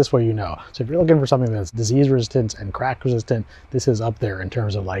at least this way you know. So if you're looking for something that's disease resistant and crack resistant, this is up there in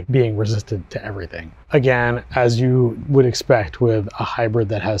terms of like being resistant to everything. Again, as you would expect with a hybrid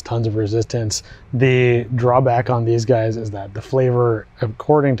that has tons of resistance, the drawback on these guys is that the flavor,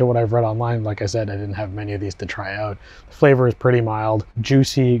 according to what I've read online, like I said, I didn't have many of these to try out. The flavor is pretty mild,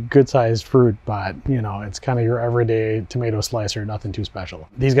 juicy, good sized fruit, but you know, it's kind of your everyday tomato slicer, nothing too special.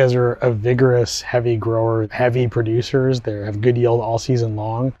 These guys are a vigorous, heavy grower, heavy producers. They have good yield all season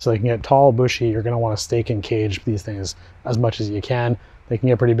long, so they can get tall, bushy. You're going to want to stake and cage these things as much as you can. They can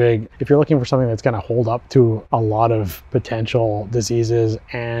get pretty big. If you're looking for something that's going to hold up to a lot of potential diseases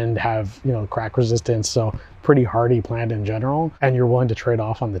and have, you know, crack resistance, so pretty hardy plant in general, and you're willing to trade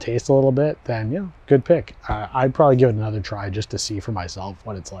off on the taste a little bit, then yeah, good pick. I'd probably give it another try just to see for myself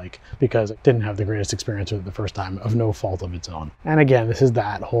what it's like, because I didn't have the greatest experience with it the first time, of no fault of its own. And again, this is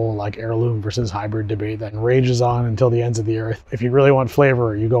that whole like heirloom versus hybrid debate that rages on until the ends of the earth. If you really want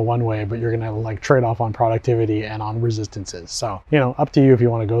flavor, you go one way, but you're gonna like trade off on productivity and on resistances. So, you know, up to you if you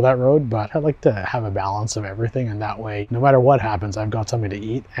want to go that road, but I'd like to have a balance of everything, and that way, no matter what happens, I've got something to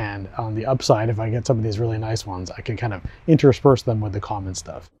eat. And on the upside, if I get some of these really nice ones, I can kind of intersperse them with the common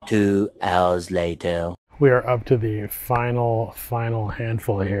stuff. 2 hours later. We are up to the final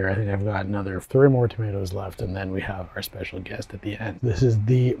handful here. I think I've got another 3 more tomatoes left, and then we have our special guest at the end. This is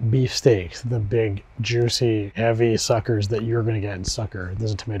the beefsteaks, the big, juicy, heavy suckers that you're going to get in sucker.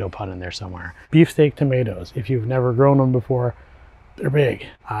 There's a tomato pun in there somewhere. Beefsteak tomatoes. If you've never grown them before, they're big.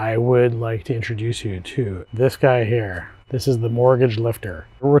 I would like to introduce you to this guy here. This is the mortgage lifter.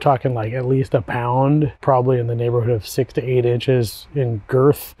 We're talking like at least a pound, probably in the neighborhood of 6 to 8 inches in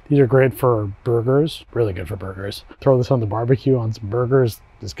girth. These are great for burgers, really good for burgers. Throw this on the barbecue on some burgers.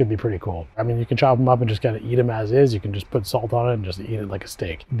 This could be pretty cool. I mean, you can chop them up and just kind of eat them as is. You can just put salt on it and just eat it like a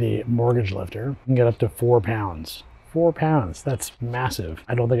steak. The mortgage lifter, you can get up to 4 pounds. 4 pounds, that's massive.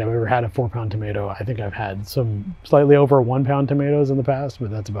 I don't think I've ever had a 4-pound tomato. I think I've had some slightly over 1-pound tomatoes in the past,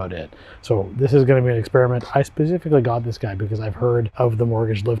 but that's about it. So this is gonna be an experiment. I specifically got this guy because I've heard of the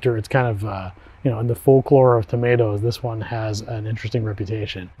mortgage lifter. It's kind of, you know, in the folklore of tomatoes, this one has an interesting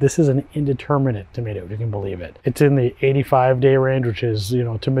reputation. This is an indeterminate tomato, if you can believe it. It's in the 85-day range, which is, you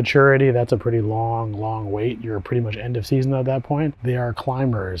know, to maturity, that's a pretty long wait. You're pretty much end of season at that point. They are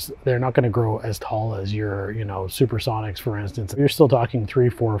climbers. They're not going to grow as tall as your, you know, supersonics, for instance. You're still talking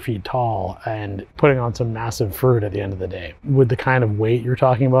 3-4 feet tall and putting on some massive fruit at the end of the day. With the kind of weight you're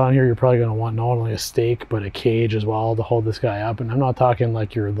talking about on here, you're probably going to want not only a stake, but a cage as well to hold this guy up. And I'm not talking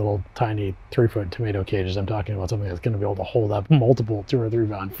like your little tiny 3 3-foot tomato cages. I'm talking about something that's going to be able to hold up multiple 2 or 3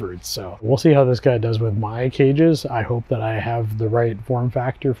 pound fruits. So we'll see how this guy does with my cages. I hope that I have the right form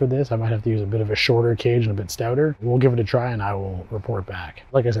factor for this. I might have to use a bit of a shorter cage and a bit stouter. We'll give it a try and I will report back.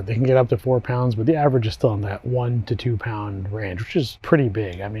 Like I said, they can get up to 4 pounds, but the average is still in that 1 to 2 pound range, which is pretty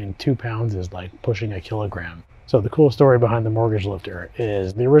big. I mean, 2 pounds is like pushing a kilogram. So the cool story behind the mortgage lifter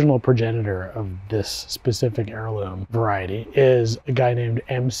is the original progenitor of this specific heirloom variety is a guy named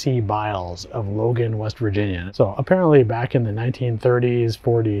MC Biles of Logan, West Virginia. So apparently back in the 1930s,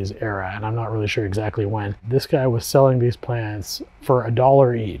 40s era, and I'm not really sure exactly when, this guy was selling these plants for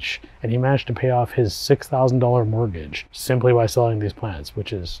 $1 each, and he managed to pay off his $6,000 mortgage simply by selling these plants,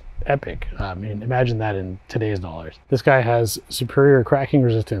 which is epic. I mean, imagine that in today's dollars. This guy has superior cracking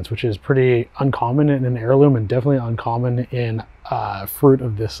resistance, which is pretty uncommon in an heirloom and definitely uncommon in fruit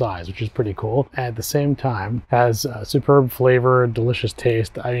of this size, which is pretty cool. At the same time, has superb flavor, delicious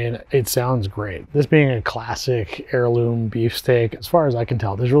taste. I mean, it sounds great. This being a classic heirloom beefsteak, as far as I can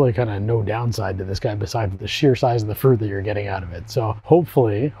tell, there's really kind of no downside to this guy besides the sheer size of the fruit that you're getting out of it. So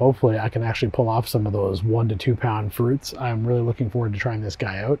hopefully I can actually pull off some of those 1 to 2 pound fruits. I'm really looking forward to trying this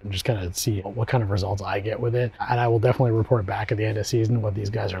guy out and just kind of see what kind of results I get with it. And I will definitely report back at the end of season what these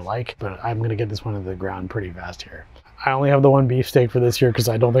guys are like, but I'm going to get this one into the ground pretty fast here. I only have the 1 beefsteak for this year because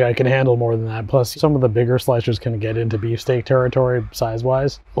I don't think I can handle more than that. Plus, some of the bigger slicers can get into beefsteak territory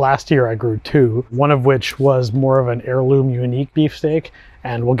size-wise. Last year I grew 2, one of which was more of an heirloom unique beefsteak,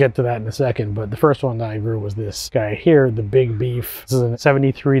 and we'll get to that in a second. But the first one that I grew was this guy here, the Big Beef. This is a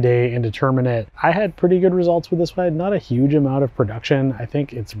 73-day Indeterminate. I had pretty good results with this one. Not a huge amount of production. I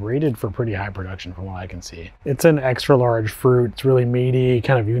think it's rated for pretty high production from what I can see. It's an extra large fruit. It's really meaty,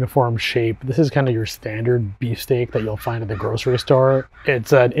 kind of uniform shape. This is kind of your standard beefsteak that you'll find at the grocery store.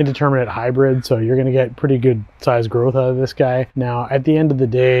 It's an Indeterminate hybrid, so you're gonna get pretty good size growth out of this guy. Now, at the end of the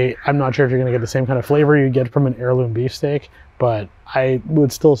day, I'm not sure if you're gonna get the same kind of flavor you get from an heirloom beefsteak, but I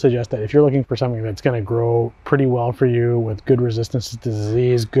would still suggest that if you're looking for something that's going to grow pretty well for you with good resistance to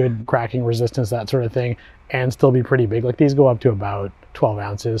disease, good cracking resistance, that sort of thing, and still be pretty big, like these go up to about 12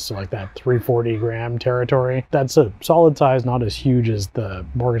 ounces, so like that 340 gram territory. That's a solid size, not as huge as the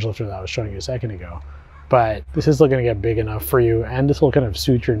mortgage lifter that I was showing you a second ago. But this is still going to get big enough for you, and this will kind of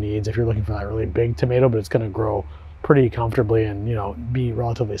suit your needs if you're looking for that really big tomato, but it's going to grow pretty comfortably and, you know, be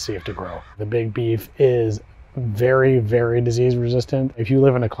relatively safe to grow. The Big Beef is very, very disease resistant. If you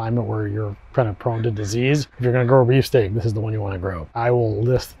live in a climate where you're kind of prone to disease, if you're going to grow a beefsteak, this is the one you want to grow. I will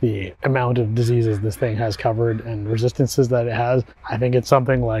list the amount of diseases this thing has covered and resistances that it has. I think it's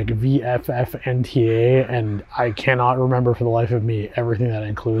something like VFFNTA, and I cannot remember for the life of me everything that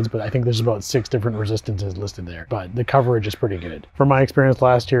includes, but I think there's about 6 different resistances listed there. But the coverage is pretty good. From my experience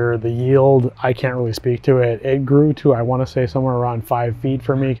last year, the yield, I can't really speak to it. It grew to, I want to say, somewhere around 5 feet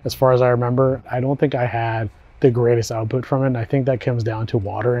for me, as far as I remember. I don't think I had the greatest output from it, and I think that comes down to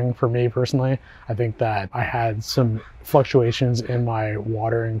watering for me personally. I think that I had some fluctuations in my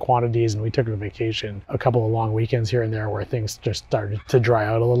watering quantities, and we took a vacation, a couple of long weekends here and there where things just started to dry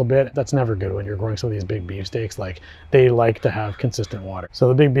out a little bit. That's never good when you're growing some of these big beefsteaks. Like, they like to have consistent water. So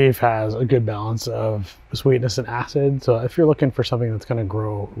the Big Beef has a good balance of sweetness and acid. So if you're looking for something that's going to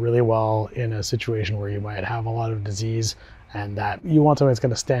grow really well in a situation where you might have a lot of disease, and that you want something that's going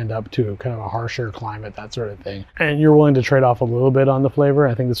to stand up to kind of a harsher climate, that sort of thing, and you're willing to trade off a little bit on the flavor,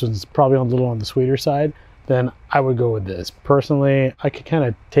 I think this one's probably a little on the sweeter side, then I would go with this. Personally, I could kind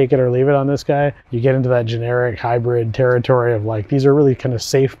of take it or leave it on this guy. You get into that generic hybrid territory of like, these are really kind of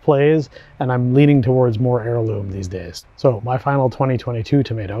safe plays, and I'm leaning towards more heirloom these days. So my final 2022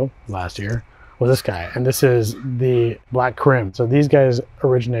 tomato last year was this guy, and this is the Black Krim. So these guys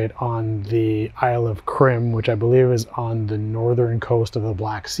originate on the Isle of Krim, which I believe is on the northern coast of the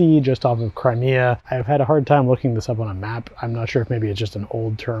Black Sea, just off of Crimea. I've had a hard time looking this up on a map. I'm not sure if maybe it's just an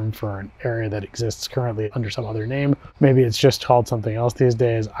old term for an area that exists currently under some other name. Maybe it's just called something else these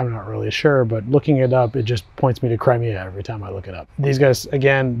days. I'm not really sure, but looking it up, it just points me to Crimea every time I look it up. These guys,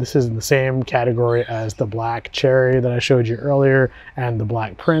 again, this is in the same category as the Black Cherry that I showed you earlier and the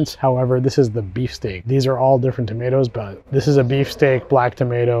Black Prince. However, this is the beefsteak. These are all different tomatoes, but this is a beefsteak black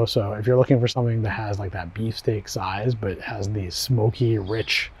tomato. So if you're looking for something that has like that beefsteak size, but has the smoky,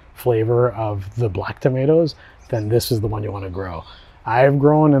 rich flavor of the black tomatoes, then this is the one you want to grow. I've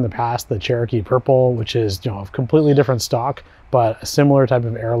grown in the past the Cherokee Purple, which is, you know, a completely different stock, but a similar type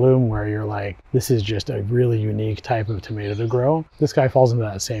of heirloom where you're like, this is just a really unique type of tomato to grow. This guy falls into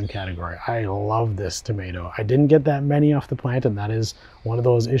that same category. I love this tomato. I didn't get that many off the plant, and that is one of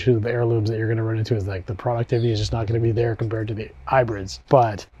those issues with the heirlooms that you're going to run into, is like the productivity is just not going to be there compared to the hybrids.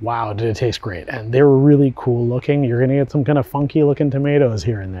 But wow, did it taste great. And they were really cool looking. You're going to get some kind of funky looking tomatoes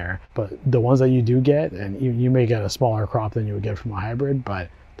here and there, but the ones that you do get, and you may get a smaller crop than you would get from a hybrid, but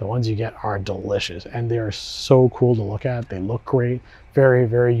the ones you get are delicious, and they are so cool to look at. They look great. Very,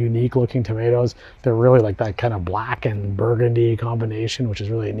 very unique looking tomatoes. They're really like that kind of black and burgundy combination, which is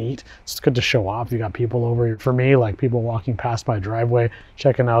really neat. It's good to show off. You got people over. For me, like people walking past my driveway,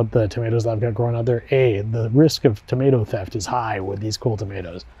 checking out the tomatoes that I've got growing out there. The risk of tomato theft is high with these cool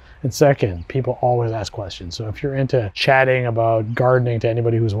tomatoes. And second, people always ask questions. So if you're into chatting about gardening to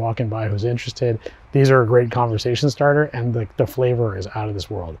anybody who's walking by who's interested, these are a great conversation starter, and the flavor is out of this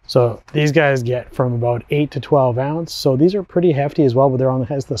world. So these guys get from about 8 to 12 ounce. So these are pretty hefty as well, but they're on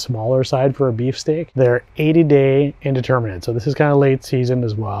the smaller side for a beefsteak. They're 80-day indeterminate. So this is kind of late season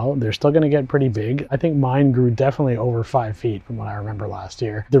as well. They're still going to get pretty big. I think mine grew definitely over 5 feet from what I remember last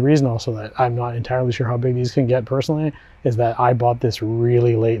year. The reason also that I'm not entirely sure how big these can get personally is that I bought this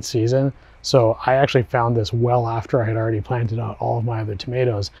really late season. So I actually found this well after I had already planted out all of my other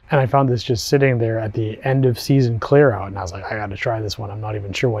tomatoes. And I found this just sitting there at the end of season clear out. And I was like, I got to try this one. I'm not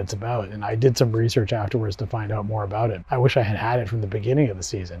even sure what it's about. And I did some research afterwards to find out more about it. I wish I had had it from the beginning of the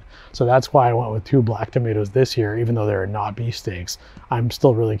season. So that's why I went with 2 black tomatoes this year, even though they're not beefsteaks. I'm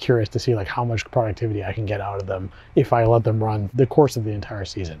still really curious to see like how much productivity I can get out of them if I let them run the course of the entire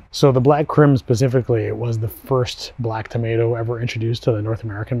season. So the Black Crim specifically was the first black tomato ever introduced to the North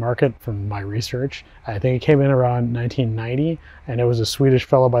American market from my research. I think it came in around 1990, and it was a Swedish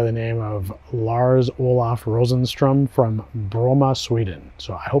fellow by the name of Lars Olof Rosenström from Bromma, Sweden.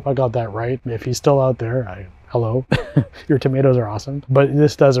 So I hope I got that right. If he's still out there, hello. Your tomatoes are awesome. But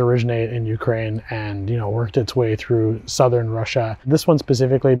this does originate in Ukraine and, worked its way through southern Russia. This one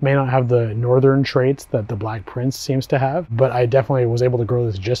specifically may not have the northern traits that the Black Prince seems to have, but I definitely was able to grow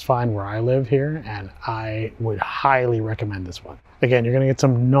this just fine where I live here, and I would highly recommend this one. Again, you're going to get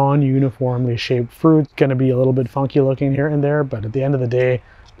some non-uniformly shaped fruit. It's going to be a little bit funky looking here and there, but at the end of the day,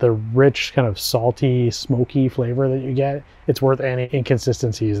 the rich kind of salty, smoky flavor that you get, it's worth any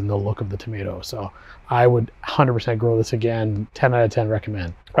inconsistencies in the look of the tomato. So I would 100% grow this again. 10 out of 10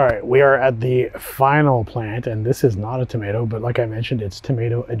 recommend. All right, we are at the final plant, and this is not a tomato, but like I mentioned, it's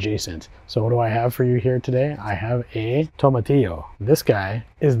tomato adjacent. So what do I have for you here today? I have a tomatillo. This guy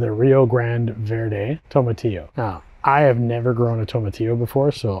is the Rio Grande Verde tomatillo. Now, I have never grown a tomatillo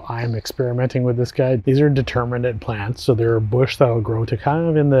before, so I'm experimenting with this guy. These are determinate plants, so they're a bush that'll grow to kind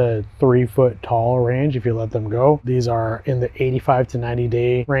of in the 3 foot tall range if you let them go. These are in the 85 to 90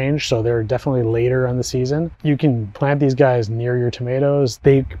 day range, so they're definitely later in the season. You can plant these guys near your tomatoes.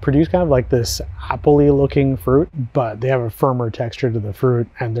 They produce kind of like this apple-y looking fruit, but they have a firmer texture to the fruit,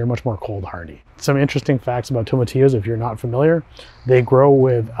 and they're much more cold hardy. Some interesting facts about tomatillos, if you're not familiar, they grow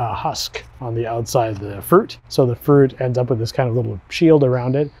with a husk on the outside of the fruit. So the fruit ends up with this kind of little shield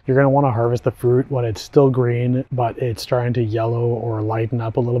around it. You're going to want to harvest the fruit when it's still green, but it's starting to yellow or lighten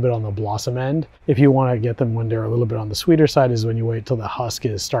up a little bit on the blossom end. If you want to get them when they're a little bit on the sweeter side is when you wait till the husk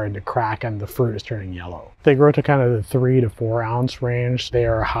is starting to crack and the fruit is turning yellow. They grow to kind of the 3 to 4 ounce range. They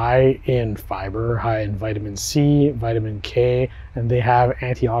are high in fiber, high in vitamin C, vitamin K, and they have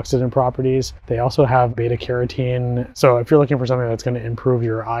antioxidant properties. They also have beta carotene. So if you're looking for something that's going to improve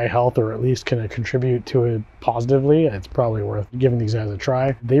your eye health, or at least can contribute to it positively, it's probably worth giving these guys a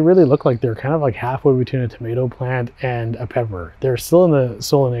try. They really look like they're kind of like halfway between a tomato plant and a pepper. They're still in the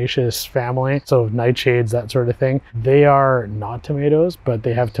solanaceous family, so nightshades, that sort of thing. They are not tomatoes, but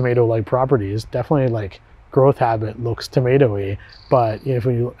they have tomato-like properties. Definitely like growth habit looks tomatoey, but if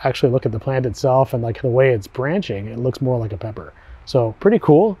you actually look at the plant itself and like the way it's branching, it looks more like a pepper. So pretty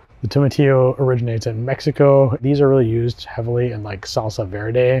cool. The tomatillo originates in Mexico. These are really used heavily in like salsa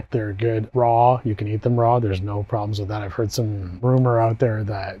verde. They're good raw. You can eat them raw. There's no problems with that. I've heard some rumor out there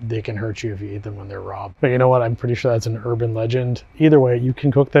that they can hurt you if you eat them when they're raw. But you know what? I'm pretty sure that's an urban legend. Either way, you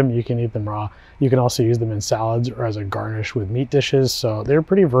can cook them, you can eat them raw. You can also use them in salads or as a garnish with meat dishes. So they're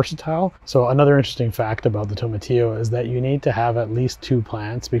pretty versatile. So another interesting fact about the tomatillo is that you need to have at least 2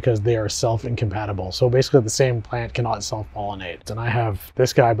 plants because they are self-incompatible. So basically the same plant cannot self-pollinate. And I have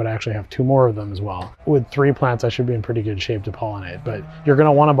this guy, but I actually have 2 more of them as well. With 3 plants, I should be in pretty good shape to pollinate, but you're going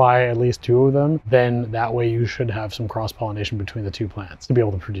to want to buy at least 2 of them. Then that way you should have some cross-pollination between the 2 plants to be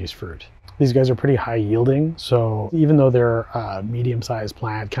able to produce fruit. These guys are pretty high yielding, so even though they're a medium-sized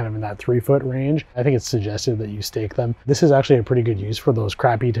plant, kind of in that 3-foot range, I think it's suggested that you stake them. This is actually a pretty good use for those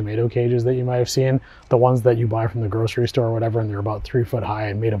crappy tomato cages that you might have seen, the ones that you buy from the grocery store or whatever, and they're about 3 foot high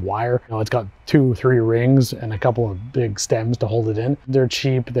and made of wire. You know, it's got 2-3 rings and a couple of big stems to hold it in. They're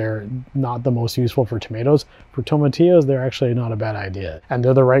cheap, they're not the most useful for tomatoes. For tomatillos, they're actually not a bad idea, and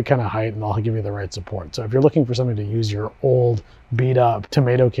they're the right kind of height and they'll give you the right support. So if you're looking for something to use your old beat up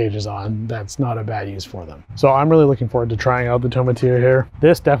tomato cages on, that's not a bad use for them. So I'm really looking forward to trying out the tomatillo here.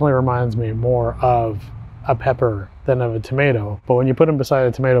 This definitely reminds me more of a pepper than of a tomato, but when you put them beside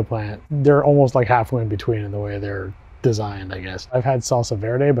a tomato plant, they're almost like halfway in between in the way they're designed, I guess. I've had salsa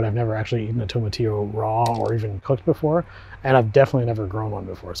verde, but I've never actually eaten a tomatillo raw or even cooked before, and I've definitely never grown one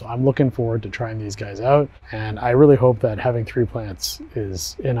before. So I'm looking forward to trying these guys out, and I really hope that having 3 plants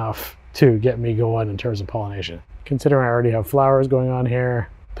is enough to get me going in terms of pollination. Considering I already have flowers going on here,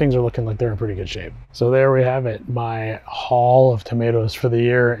 things are looking like they're in pretty good shape. So there we have it, my haul of tomatoes for the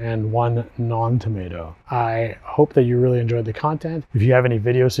year and one non-tomato. I hope that you really enjoyed the content. If you have any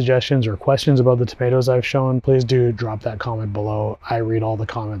video suggestions or questions about the tomatoes I've shown, please do drop that comment below. I read all the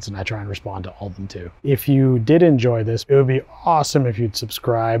comments and I try and respond to all of them too. If you did enjoy this, it would be awesome if you'd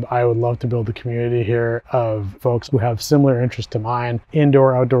subscribe. I would love to build a community here of folks who have similar interests to mine.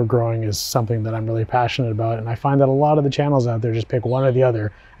 Indoor, outdoor growing is something that I'm really passionate about, and I find that a lot of the channels out there just pick one or the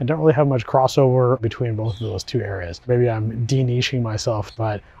other and don't really have much crossover between both of those two areas. Maybe I'm de-niching myself,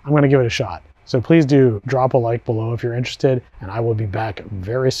 but I'm gonna give it a shot. So please do drop a like below if you're interested, and I will be back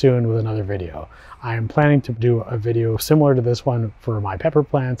very soon with another video. I am planning to do a video similar to this one for my pepper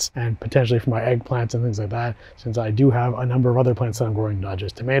plants and potentially for my eggplants and things like that, since I do have a number of other plants that I'm growing, not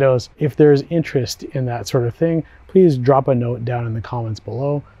just tomatoes. If there's interest in that sort of thing, please drop a note down in the comments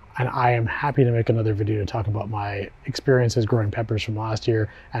below, and I am happy to make another video to talk about my experiences growing peppers from last year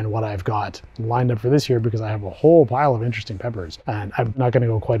and what I've got lined up for this year, because I have a whole pile of interesting peppers and I'm not going to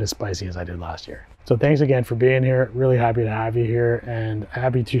go quite as spicy as I did last year. So thanks again for being here. Really happy to have you here and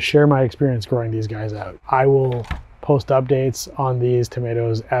happy to share my experience growing these guys out. I will post updates on these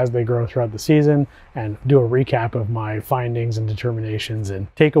tomatoes as they grow throughout the season and do a recap of my findings and determinations and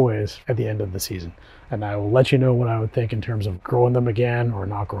takeaways at the end of the season. And I will let you know what I would think in terms of growing them again or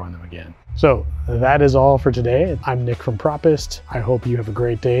not growing them again. So that is all for today. I'm Nick from Proppist. I hope you have a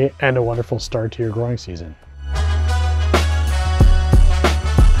great day and a wonderful start to your growing season.